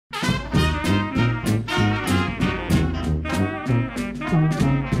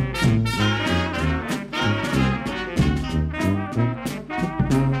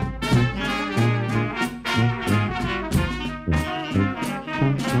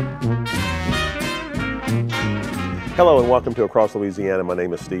Hello and welcome to Across Louisiana. My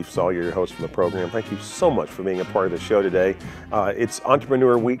name is Steve Sawyer, your host for the program. Thank you so much for being a part of the show today. It's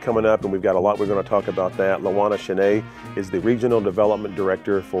Entrepreneur Week coming up, and we've got a lot we're going to talk about that. Chenier is the Regional Development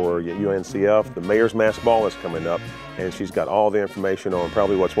Director for UNCF. The Mayor's Mass Ball is coming up, and she's got all the information on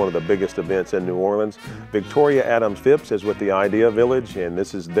probably what's one of the biggest events in New Orleans. Victoria Adams Phipps is with the Idea Village, and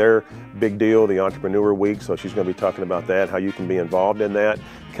this is their big deal, the Entrepreneur Week, so she's going to be talking about that, how you can be involved in that.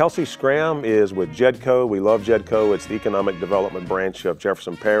 Kelsey Scram is with Jedco. We love Jedco. It's the economic development branch of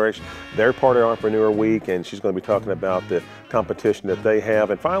Jefferson Parish. They're part of Entrepreneur Week, and she's going to be talking about the competition that they have.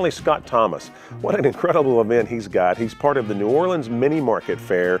 And finally, Scott Thomas. What an incredible event he's got. He's part of the New Orleans Mini Market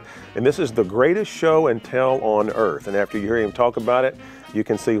Fair, and this is the greatest show and tell on earth. And after you hear him talk about it, you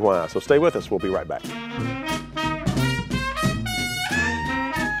can see why. So stay with us. We'll be right back.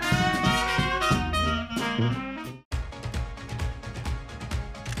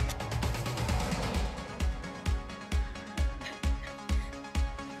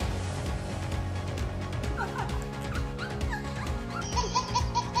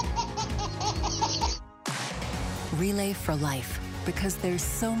 Relay for life, because there's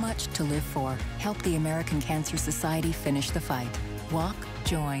so much to live for. Help the American Cancer Society finish the fight. Walk,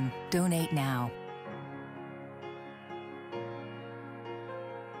 join, donate now.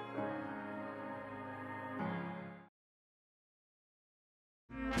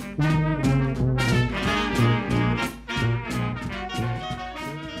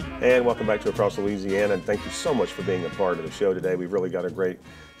 And welcome back to Across Louisiana, and thank you so much for being a part of the show today. We've really got a great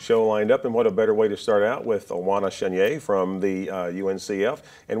show lined up, and what a better way to start out with Juana Chenier from the UNCF.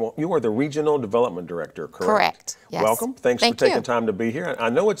 And you are the Regional Development Director, correct? Correct, yes. Welcome. Thanks for taking time to be here. I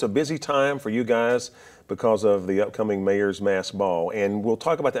know it's a busy time for you guys because of the upcoming Mayor's Mass Ball, and we'll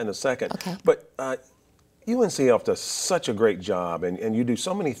talk about that in a second. Okay. But UNCF does such a great job, and you do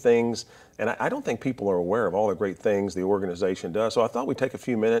so many things, and I don't think people are aware of all the great things the organization does. So I thought we'd take a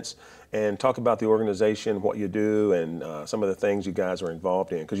few minutes and talk about the organization, what you do, and some of the things you guys are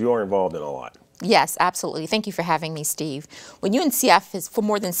involved in, because you are involved in a lot. Yes, absolutely. Thank you for having me, Steve. When UNCF is, for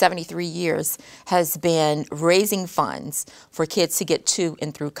more than 73 years, has been raising funds for kids to get to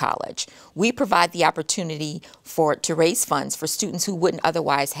and through college. We provide the opportunity to raise funds for students who wouldn't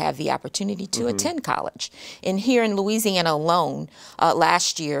otherwise have the opportunity to attend college. And here in Louisiana alone,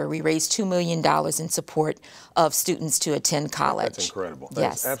 last year we raised $2 million in support of students to attend college. That's incredible.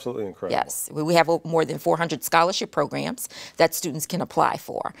 That's absolutely incredible. Yes, we have more than 400 scholarship programs that students can apply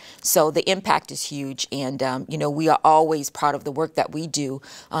for. So the impact is huge, and you know, we are always proud of the work that we do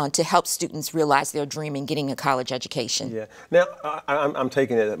to help students realize their dream in getting a college education. Yeah. Now, I'm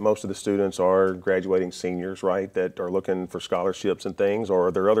taking it that most of the students are graduating seniors, right, that are looking for scholarships and things, or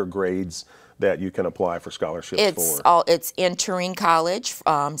are there other grades that you can apply for scholarships for? It's entering college,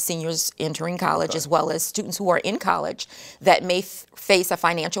 seniors entering college, as well as students who are in college that may face a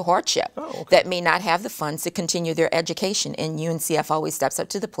financial hardship, that may not have the funds to continue their education. And UNCF always steps up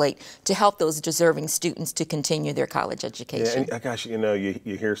to the plate to help those deserving students to continue their college education. Yeah, and gosh, you know, you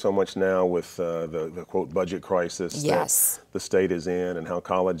hear so much now with the quote budget crisis that the state is in and how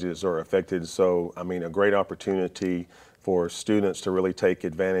colleges are affected. So, I mean, a great opportunity for students to really take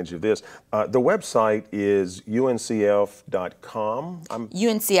advantage of this. The website is uncf.com.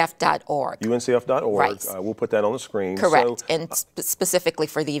 UNCF.org. UNCF.org. Right. We'll put that on the screen. Correct. So, and specifically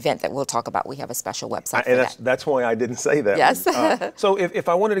for the event that we'll talk about, we have a special website for that. That's why I didn't say that. Yes. So if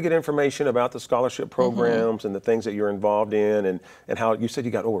I wanted to get information about the scholarship programs and the things that you're involved in, and how you said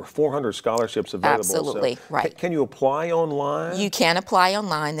you got over 400 scholarships available. Absolutely, so right. Can you apply online? You can apply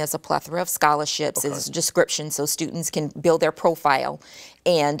online. There's a plethora of scholarships. There's a description so students can build their profile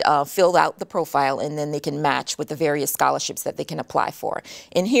and fill out the profile, and then they can match with the various scholarships that they can apply for.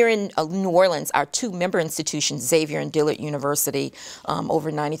 And here in New Orleans, our two member institutions, Xavier and Dillard University,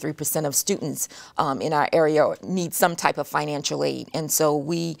 over 93% of students in our area need some type of financial aid. And so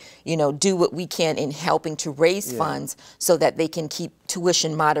we, you know, do what we can in helping to raise funds so that they can keep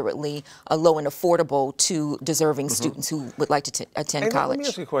tuition moderately low and affordable to deserving students who would like to attend college. Let me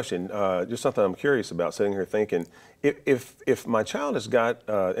ask you a question, just something I'm curious about, sitting here thinking, if my child has got,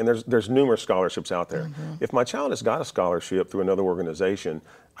 and there's numerous scholarships out there, if my child has got a scholarship through another organization,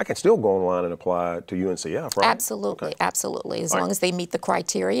 I can still go online and apply to UNCF, right? Absolutely, absolutely. As long as they meet the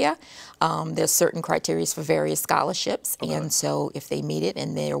criteria, there's certain criteria for various scholarships, and so if they meet it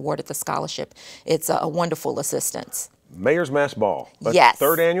and they're awarded the scholarship, it's a wonderful assistance. Mayor's Mass Ball. Yes.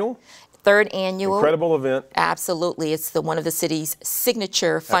 Third annual? Third annual. Incredible event. Absolutely. It's one of the city's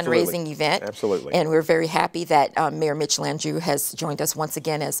signature fundraising event. Absolutely. And we're very happy that Mayor Mitch Landrieu has joined us once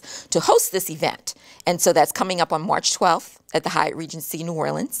again to host this event. And so that's coming up on March 12th at the Hyatt Regency New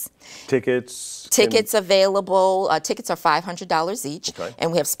Orleans. Tickets available. Tickets are $500 each,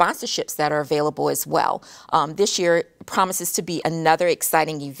 and we have sponsorships that are available as well. This year promises to be another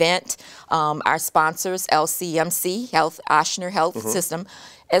exciting event. Our sponsors, LCMC, Ochsner Health System,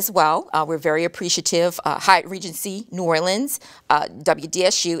 as well. We're very appreciative. Hyatt Regency New Orleans,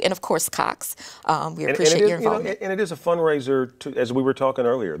 WDSU, and of course Cox. We appreciate your involvement. And it is a fundraiser, as we were talking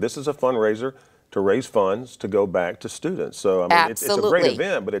earlier. This is a fundraiser to raise funds to go back to students. So, I mean, it's a great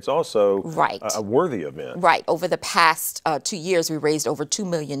event, but it's also a worthy event. Right. Over the past 2 years, we raised over $2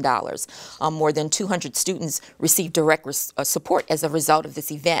 million. More than 200 students received direct support as a result of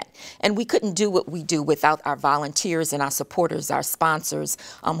this event. And we couldn't do what we do without our volunteers and our supporters, our sponsors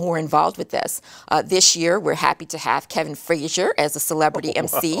who are involved with this. This year, we're happy to have Kevin Frazier as a celebrity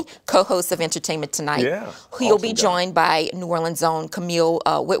MC, co-host of Entertainment Tonight. Yeah, He'll be joined by New Orleans' own Camille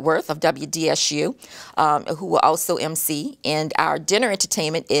Whitworth of WDSU. Who will also MC, and our dinner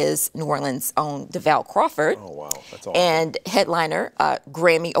entertainment is New Orleans' own DeVal Crawford. Oh, wow, that's awesome. And headliner,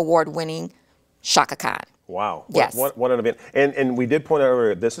 Grammy Award-winning Chaka Khan. Wow. Yes. What an event. And we did point out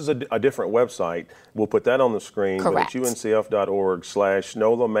earlier, this is a different website. We'll put that on the screen. Correct. But it's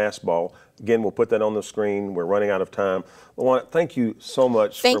uncf.org/NOLA Massball. Again, we'll put that on the screen. We're running out of time. Luana, thank you so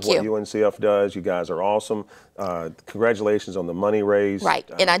much for what UNCF does. You guys are awesome. Congratulations on the money raised. Right.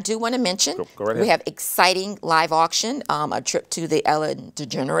 And I do want to mention, go right ahead. We have exciting live auction, a trip to the Ellen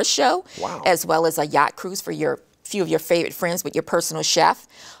DeGeneres show, as well as a yacht cruise for few of your favorite friends with your personal chef.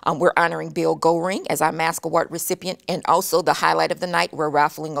 We're honoring Bill Goring as our Mask Award recipient, and also the highlight of the night, we're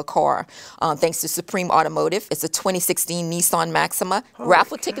raffling a car. Thanks to Supreme Automotive, it's a 2016 Nissan Maxima.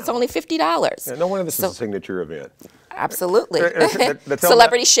 Raffle tickets only $50. Yeah, no wonder this is a signature event. Absolutely.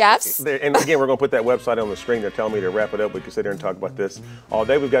 Celebrity chefs. And again, we're going to put that website on the screen. They're telling me to wrap it up. We can sit here and talk about this all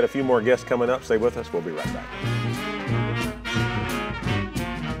day. We've got a few more guests coming up. Stay with us. We'll be right back.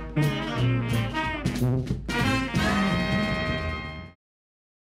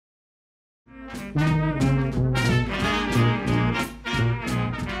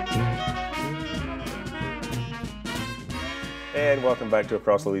 And welcome back to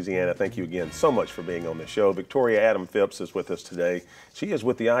Across Louisiana. Thank you again so much for being on the show. Victoria Adam Phipps is with us today. She is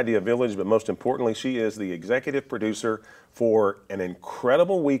with the Idea Village, but most importantly, she is the executive producer for an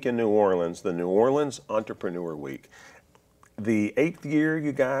incredible week in New Orleans, the New Orleans Entrepreneur Week. The 8th year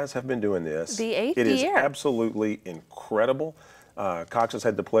you guys have been doing this. The 8th year. It is absolutely incredible. Cox has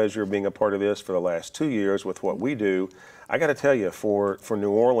had the pleasure of being a part of this for the last 2 years with what we do. I got to tell you, for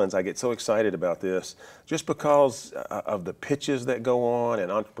New Orleans, I get so excited about this just because of the pitches that go on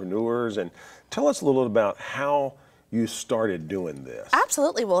and entrepreneurs. And tell us a little about how you started doing this.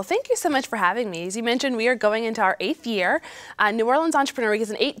 Absolutely. Well, thank you so much for having me. As you mentioned, we are going into our 8th year. New Orleans Entrepreneur Week is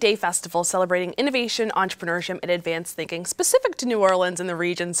an 8-day festival celebrating innovation, entrepreneurship, and advanced thinking specific to New Orleans and the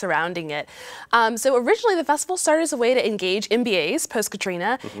region surrounding it. So originally, the festival started as a way to engage MBAs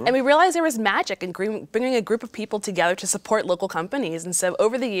post-Katrina, and we realized there was magic in bringing a group of people together to support local companies. And so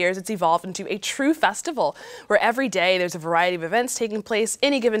over the years, it's evolved into a true festival where every day there's a variety of events taking place.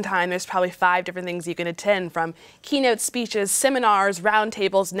 Any given time, there's probably 5 different things you can attend, from keynote speeches, seminars,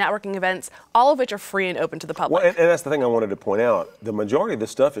 roundtables, networking events, all of which are free and open to the public. Well, and that's the thing I wanted to point out. The majority of this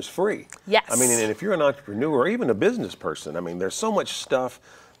stuff is free. Yes. I mean, and if you're an entrepreneur or even a business person, I mean, there's so much stuff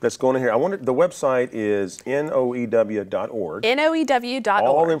that's going on here. I wonder, the website is noew.org. noew.org.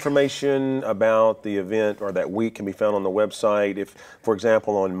 All information about the event or that week can be found on the website. If, for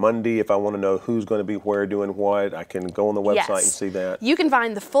example, on Monday, if I want to know who's going to be where doing what, I can go on the website and see that. You can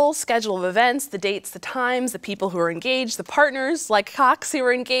find the full schedule of events, the dates, the times, the people who are engaged, the partners like Cox who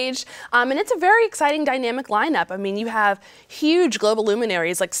are engaged. And it's a very exciting, dynamic lineup. I mean, you have huge global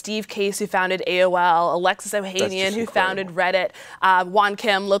luminaries like Steve Case, who founded AOL, Alexis Ohanian, who founded Reddit, Juan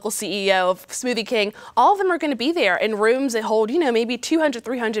Kim, local CEO of Smoothie King. All of them are going to be there in rooms that hold, maybe 200,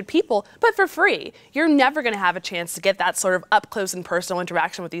 300 people, but for free. You're never going to have a chance to get that sort of up close and personal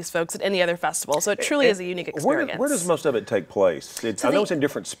interaction with these folks at any other festival. So it truly is a unique experience. Where does most of it take place? I know it's in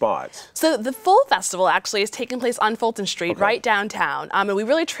different spots. So the full festival actually is taking place on Fulton Street, right downtown. And we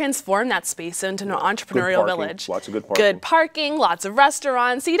really transformed that space into an entrepreneurial village. Lots of good parking. Good parking, lots of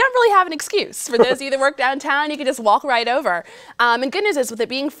restaurants. So you don't really have an excuse. For those of you that work downtown, you can just walk right over. And good news is, with it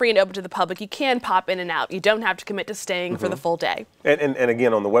being free and open to the public, you can pop in and out. You don't have to commit to staying for the full day. And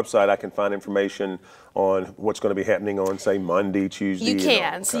again, on the website, I can find information on what's going to be happening on, say, Monday, Tuesday. You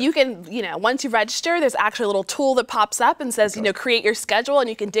can. So you can, once you register, there's actually a little tool that pops up and says, create your schedule, and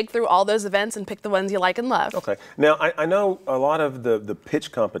you can dig through all those events and pick the ones you like and love. Okay. Now, I know a lot of the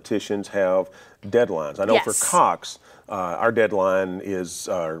pitch competitions have deadlines. I know for Cox, Our deadline is,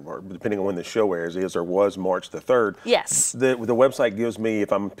 or depending on when the show airs, is or was March the 3rd. Yes. The website gives me,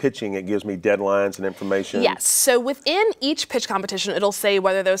 if I'm pitching, it gives me deadlines and information. Yes. So within each pitch competition, it'll say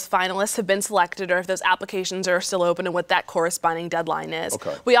whether those finalists have been selected or if those applications are still open and what that corresponding deadline is.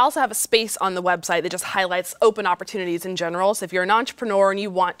 Okay. We also have a space on the website that just highlights open opportunities in general. So if you're an entrepreneur and you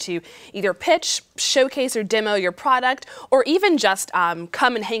want to either pitch, showcase, or demo your product, or even just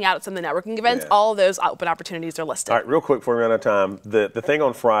come and hang out at some of the networking events, all of those open opportunities are listed. All right, real quick before we run out of time, the thing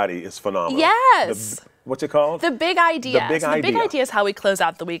on Friday is phenomenal. Yes. What's it called? The Big Idea. The Big Idea. The Big Idea is how we close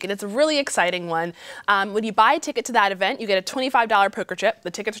out the week, and it's a really exciting one. When you buy a ticket to that event, you get a $25 poker chip.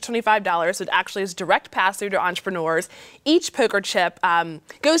 The tickets are $25, so it actually is direct pass-through to entrepreneurs. Each poker chip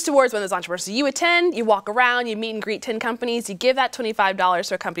goes towards one of those entrepreneurs. So you attend, you walk around, you meet and greet 10 companies, you give that $25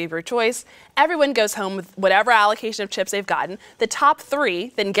 to a company of your choice. Everyone goes home with whatever allocation of chips they've gotten. The top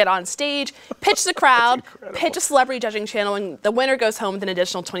 3 then get on stage, pitch the crowd, pitch a celebrity judging channel, and the winner goes home with an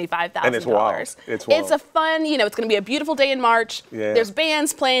additional $25,000. And it's wild. It's wild. It's a fun, it's going to be a beautiful day in March. Yeah. There's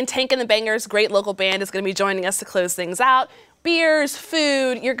bands playing. Tank and the Bangers, great local band, is going to be joining us to close things out. Beers,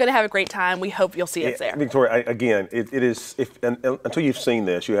 food, you're going to have a great time. We hope you'll see us there. Victoria, again, it is, until you've seen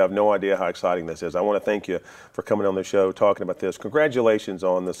this, you have no idea how exciting this is. I want to thank you for coming on the show, talking about this. Congratulations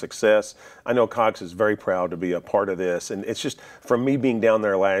on the success. I know Cox is very proud to be a part of this, and it's just, from me being down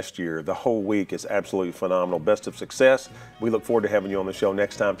there last year, the whole week is absolutely phenomenal. Best of success. We look forward to having you on the show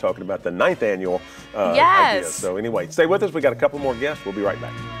next time, talking about the 9th annual idea. So anyway, stay with us. We got a couple more guests. We'll be right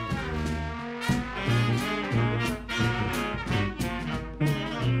back.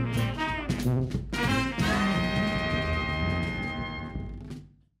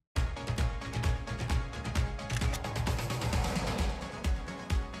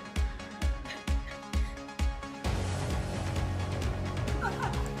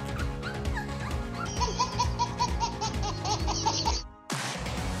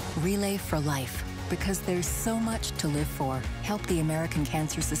 Relay for life, because there's so much to live for. Help the American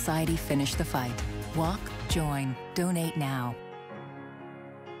Cancer Society finish the fight. Walk, join, donate now.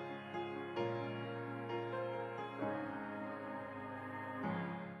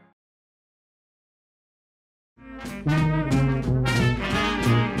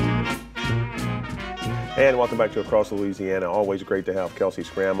 And welcome back to Across Louisiana. Always great to have Kelsey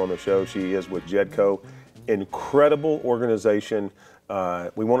Scram on the show. She is with Jedco. Incredible organization.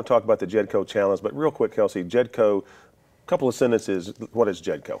 We want to talk about the Jedco Challenge, but real quick, Kelsey, Jedco, a couple of sentences. What is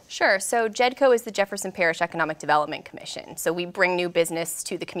Jedco? Sure. So Jedco is the Jefferson Parish Economic Development Commission. So we bring new business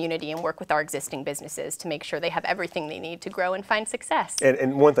to the community and work with our existing businesses to make sure they have everything they need to grow and find success.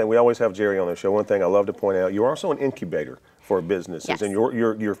 And one thing, we always have Jerry on the show. One thing I love to point out, you're also an incubator for businesses. Yes. And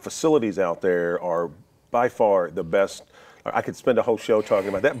your facilities out there are by far the best. I could spend a whole show talking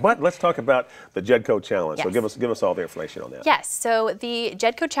about that, but let's talk about the Jedco Challenge. Yes. So give us all the information on that. Yes, so the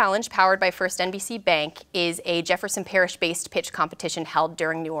Jedco Challenge, powered by First NBC Bank, is a Jefferson Parish-based pitch competition held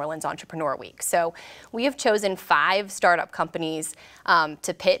during New Orleans Entrepreneur Week. So we have chosen 5 startup companies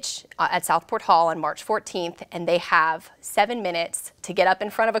to pitch at Southport Hall on March 14th, and they have 7 minutes to get up in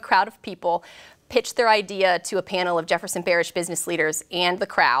front of a crowd of people, pitch their idea to a panel of Jefferson Parish business leaders and the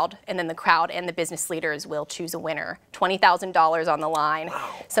crowd, and then the crowd and the business leaders will choose a winner. $20,000 on the line,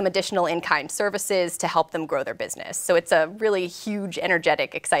 some additional in-kind services to help them grow their business. So it's a really huge,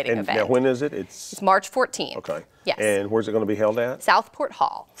 energetic, exciting event. Now when is it? It's March 14th. Okay. Yes. And where's it going to be held at? Southport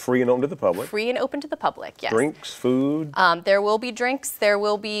Hall. Free and open to the public? Free and open to the public, yes. Drinks, food? There will be drinks. There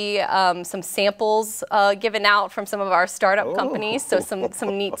will be some samples given out from some of our startup companies, so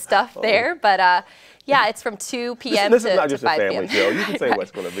some neat stuff there. But yeah, it's from 2 p.m. This to is not just 5 a family p.m. show. You can say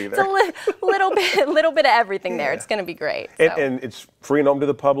what's going to be there. It's a little bit of everything there. It's going to be great. So. And it's free and open to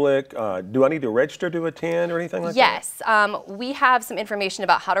the public. Do I need to register to attend or anything like that? Yes. We have some information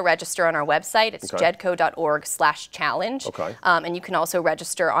about how to register on our website. It's jedco.org/challenge. Okay. And you can also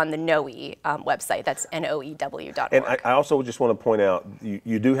register on the NOE website. That's noew.org. And I also just want to point out,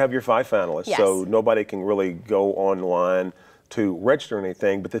 you do have your 5 finalists, Yes. so nobody can really go online to register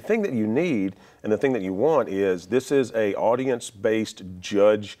anything. But the thing that you need and the thing that you want is this is a audience-based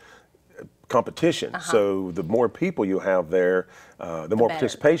judge competition. So the more people you have there, the more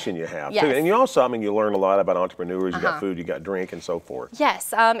participation you have. Yes. Too. And you also, you learn a lot about entrepreneurs. You got food, you got drink, and so forth.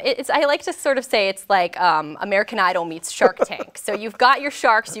 Yes, I like to sort of say it's like American Idol meets Shark Tank. So you've got your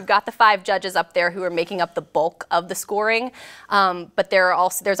sharks, you've got the 5 judges up there who are making up the bulk of the scoring, but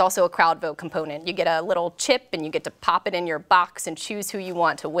there's also a crowd vote component. You get a little chip and you get to pop it in your box and choose who you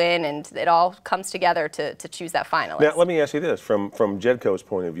want to win, and it all comes together to choose that finalist. Now, let me ask you this, from Jedco's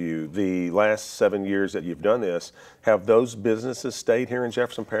point of view, last 7 years that you've done this, have those businesses stayed here in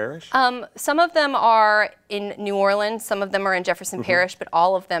Jefferson Parish? Some of them are in New Orleans, some of them are in Jefferson Parish, but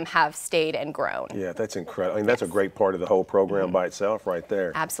all of them have stayed and grown. Yeah, that's incredible. I mean, that's a great part of the whole program by itself right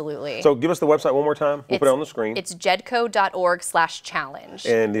there. Absolutely. So give us the website one more time. We'll put it on the screen. It's jedco.org/challenge.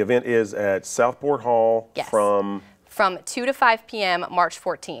 And the event is at Southport Hall from 2 to 5 p.m. March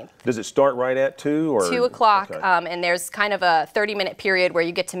 14th. Does it start right at 2 or? 2 o'clock, okay. And there's kind of a 30-minute period where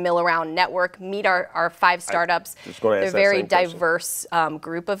you get to mill around, network, meet our 5 startups. They're a very diverse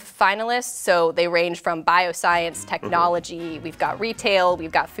group of finalists, so they range from bioscience, technology, we've got retail,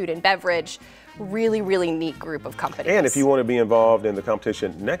 we've got food and beverage. Really, really neat group of companies. And if you want to be involved in the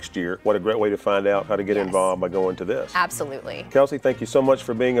competition next year, what a great way to find out how to get involved by going to this. Absolutely. Kelsey, thank you so much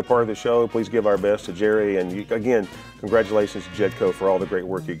for being a part of the show. Please give our best to Jerry. And you, again, congratulations to Jedco for all the great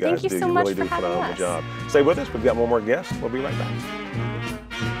work you guys do. Thank you so much really do a for having phenomenal us. job. Stay with us. We've got one more guest. We'll be right back.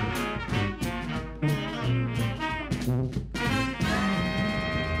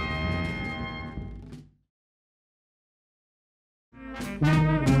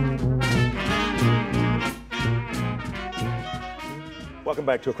 Welcome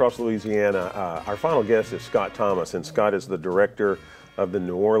back to Across Louisiana. Our final guest is Scott Thomas, and Scott is the director of the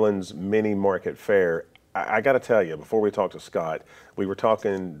New Orleans Mini Market Fair. I got to tell you, before we talk to Scott, we were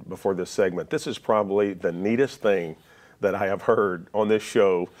talking before this segment, this is probably the neatest thing that I have heard on this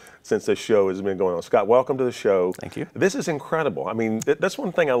show since this show has been going on. Scott, welcome to the show. Thank you. This is incredible. I mean, that's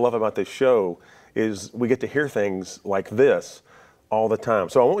one thing I love about this show is we get to hear things like this all the time.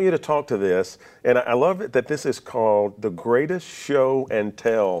 So I want you to talk to this, and I love it that this is called the greatest show and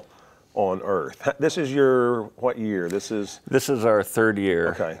tell on earth. This is your, what year? This is our 3rd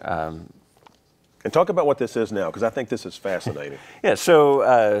year. Okay. And talk about what this is now, because I think this is fascinating. Yeah,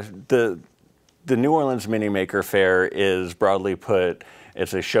 so the New Orleans Mini Maker Fair is, broadly put,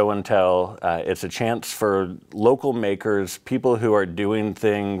 it's a show and tell. It's a chance for local makers, people who are doing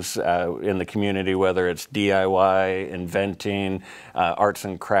things in the community, whether it's DIY, inventing, arts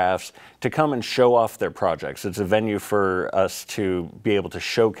and crafts, to come and show off their projects. It's a venue for us to be able to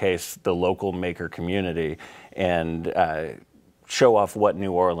showcase the local maker community and show off what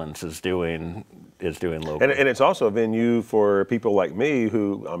New Orleans is doing locally. And it's also a venue for people like me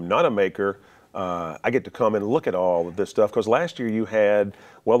who I'm not a maker. I get to come and look at all of this stuff because last year you had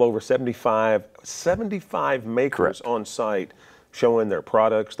well over 75 makers Correct. On site showing their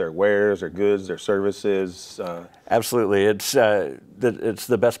products, their wares, their goods, their services. Absolutely. It's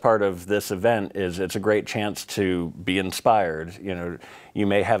the best part of this event is it's a great chance to be inspired. You know, you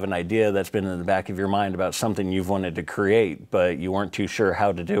may have an idea that's been in the back of your mind about something you've wanted to create, but you weren't too sure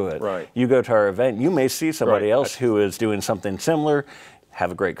how to do it. Right. You go to our event, you may see somebody else who is doing something similar, have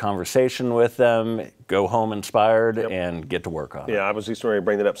a great conversation with them, go home inspired, and get to work on it. Yeah, I was just ready to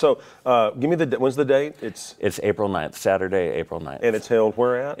bring that up. So give me when's the date? It's April 9th, Saturday, April 9th. And it's held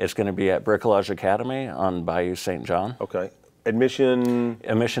where at? It's going to be at Bricolage Academy on Bayou St. John. Okay. Admission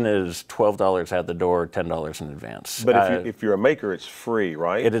is $12 at the door, $10 in advance. But if you're a maker, it's free,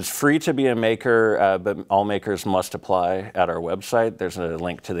 right? It is free to be a maker, but all makers must apply at our website. There's a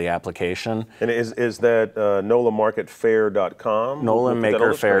link to the application. And is that NOLAmarketFair.com?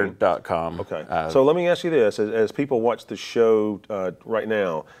 NOLAmakerfair.com. Okay. So let me ask you this: as people watch the show right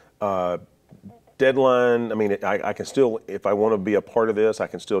now, deadline, I mean, I can still, if I want to be a part of this, I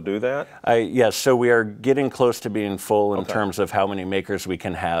can still do that? Yes, so we are getting close to being full in terms of how many makers we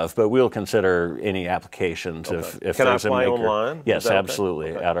can have, but we'll consider any applications if can there's I apply a maker. online? Yes,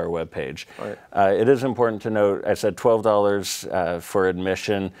 absolutely, at our webpage. It is important to note, I said $12 for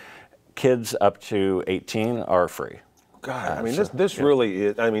admission. Kids up to 18 are free. God, I mean, this really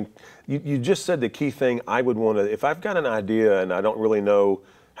is, I mean, you just said the key thing I would want to, if I've got an idea and I don't really know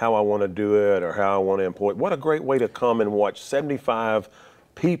how I want to do it or how I want to employ it. What a great way to come and watch 75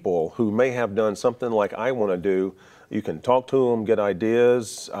 people who may have done something like I want to do. You can talk to them, get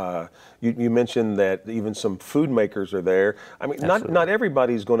ideas. You mentioned that even some food makers are there. I mean, not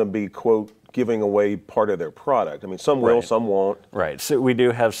everybody's going to be, quote, giving away part of their product. I mean, some will, some won't. Right. So we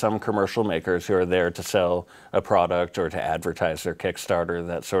do have some commercial makers who are there to sell a product or to advertise their Kickstarter,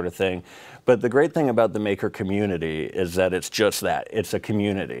 that sort of thing. But the great thing about the maker community is that it's just that. It's a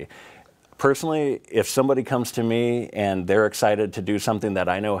community. Personally, if somebody comes to me and they're excited to do something that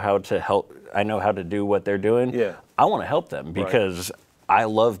I know how to help, I know how to do what they're doing, I want to help them because I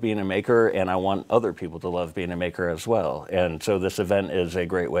love being a maker and I want other people to love being a maker as well. And so this event is a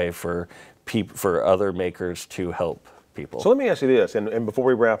great way for other makers to help people. So let me ask you this, and before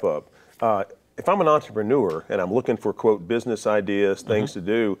we wrap up, if I'm an entrepreneur and I'm looking for, quote, business ideas, things to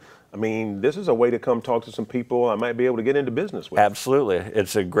do, I mean, this is a way to come talk to some people I might be able to get into business with. Absolutely.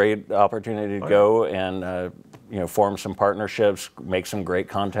 It's a great opportunity to go and form some partnerships, make some great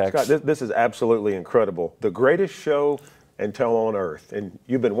contacts. Scott, this is absolutely incredible. The greatest show and tell on earth. And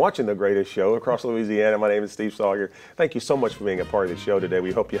you've been watching The Greatest Show across Louisiana. My name is Steve Sawyer. Thank you so much for being a part of the show today.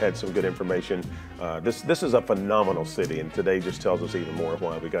 We hope you had some good information. This is a phenomenal city, and today just tells us even more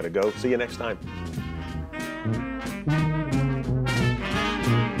why we got to go. See you next time.